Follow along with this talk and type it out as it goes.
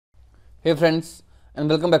Hey friends, and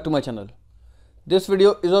welcome back to my channel. This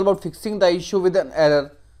video is all about fixing the issue with an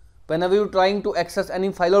error. Whenever you're trying to access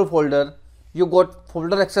any file or folder, you got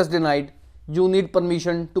folder access denied, you need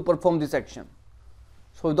permission to perform this action.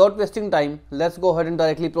 So without wasting time, let's go ahead and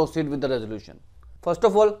directly proceed with the resolution. First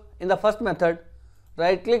of all, in the first method,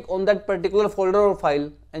 right click on that particular folder or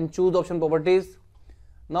file and choose the option properties.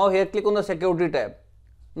 Now here click on the security tab.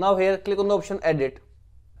 Now here click on the option edit.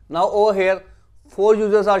 Now over here 4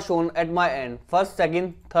 users are shown at my end, first,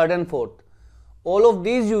 second, third and fourth. All of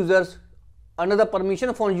these users, under the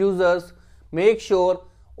permission for users, make sure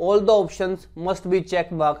all the options must be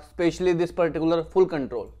checked marked, especially this particular full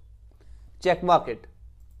control. Check mark it.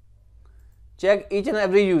 Check each and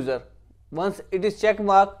every user. Once it is check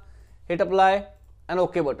marked, hit apply and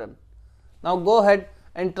OK button. Now go ahead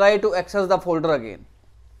and try to access the folder again.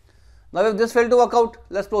 Now if this failed to work out,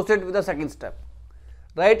 let's proceed with the second step.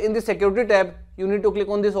 Right in the security tab, you need to click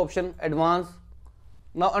on this option advanced.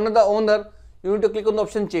 Now under the owner, you need to click on the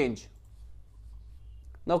option change.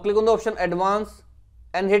 Now click on the option advanced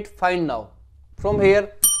and hit find now. From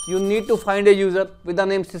here, you need to find a user with the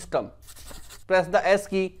name system. Press the S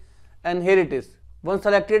key and here it is. Once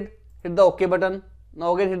selected, hit the OK button.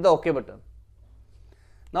 Now again hit the OK button.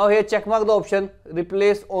 Now here check mark the option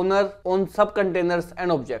replace owner on sub containers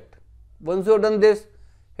and object. Once you have done this,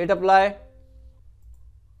 hit apply,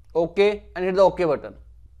 OK and hit the OK button.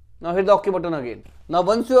 Now hit the OK button again. Now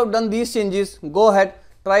once you have done these changes, go ahead,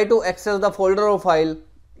 try to access the folder or file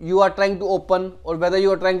you are trying to open or whether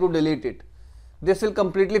you are trying to delete it. This will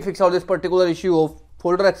completely fix out this particular issue of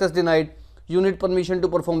folder access denied. You need permission to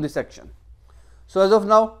perform this action. So as of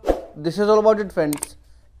now, this is all about it friends.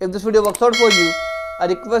 If this video works out for you, I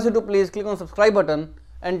request you to please click on the subscribe button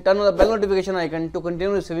and turn on the bell notification icon to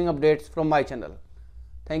continue receiving updates from my channel.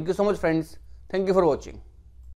 Thank you so much friends. Thank you for watching.